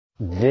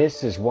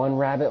This is one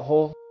rabbit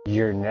hole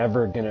you're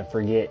never gonna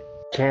forget.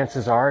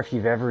 Chances are, if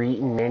you've ever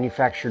eaten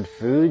manufactured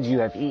foods, you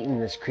have eaten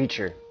this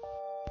creature.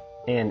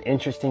 And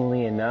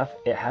interestingly enough,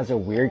 it has a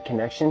weird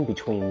connection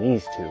between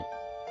these two.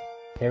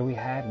 Here we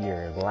have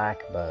your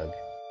lac bug.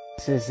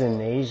 This is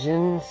an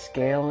Asian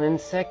scale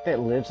insect that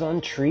lives on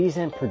trees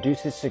and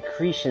produces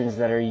secretions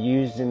that are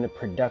used in the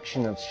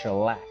production of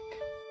shellac.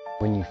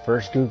 When you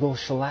first Google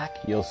shellac,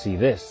 you'll see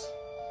this.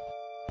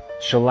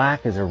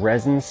 Shellac is a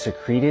resin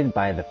secreted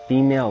by the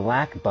female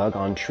lac bug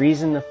on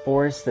trees in the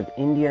forests of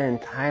India and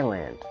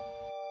Thailand.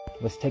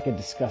 Let's take a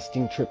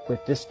disgusting trip with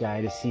this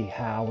guy to see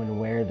how and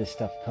where this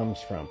stuff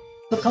comes from.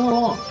 So come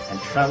along and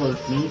travel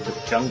with me to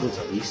the jungles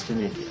of eastern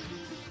India.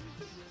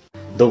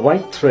 The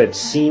white threads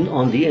seen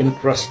on the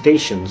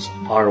incrustations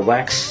are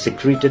wax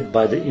secreted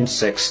by the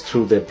insects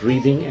through their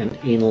breathing and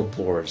anal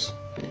pores.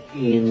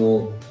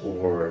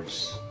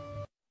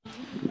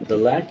 The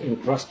lac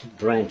encrusted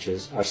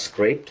branches are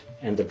scraped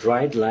and the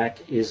dried lac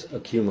is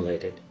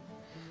accumulated.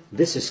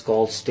 This is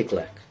called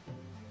sticklac.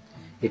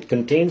 It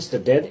contains the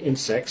dead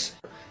insects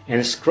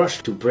and is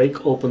crushed to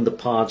break open the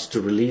pods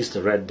to release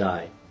the red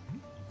dye.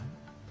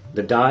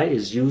 The dye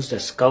is used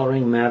as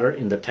coloring matter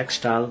in the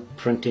textile,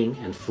 printing,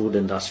 and food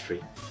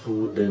industry.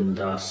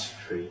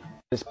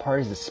 This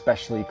part is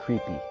especially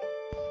creepy.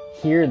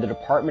 Here, the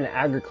Department of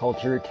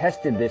Agriculture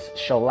tested this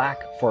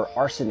shellac for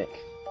arsenic.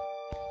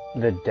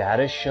 The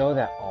data show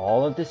that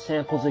all of the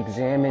samples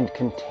examined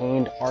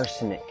contained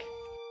arsenic.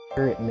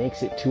 Here it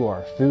makes it to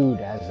our food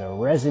as a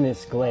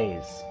resinous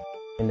glaze.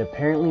 And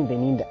apparently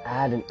they need to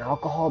add an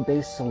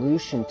alcohol-based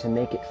solution to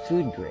make it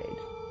food grade.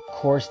 Of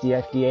course, the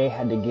FDA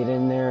had to get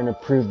in there and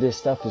approve this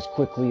stuff as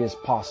quickly as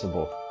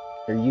possible.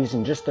 They're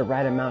using just the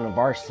right amount of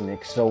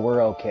arsenic, so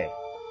we're okay.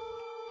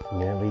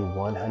 Nearly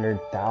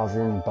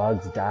 100,000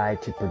 bugs die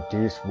to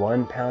produce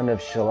 1 pound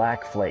of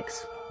shellac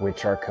flakes,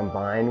 which are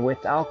combined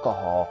with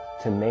alcohol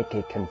to make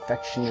a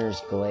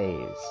confectioner's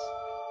glaze.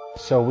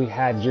 So we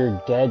have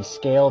your dead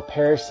scale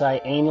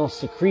parasite anal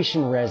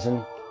secretion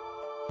resin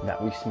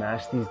that we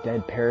smash these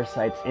dead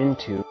parasites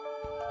into,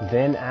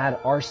 then add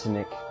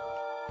arsenic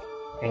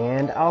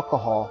and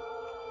alcohol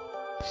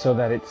so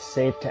that it's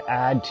safe to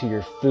add to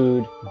your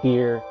food,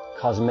 beer,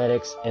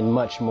 cosmetics, and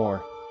much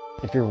more.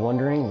 If you're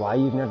wondering why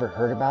you've never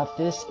heard about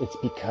this, it's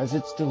because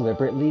it's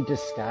deliberately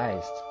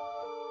disguised.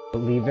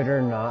 Believe it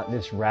or not,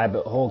 this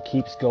rabbit hole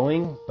keeps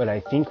going, but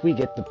I think we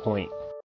get the point.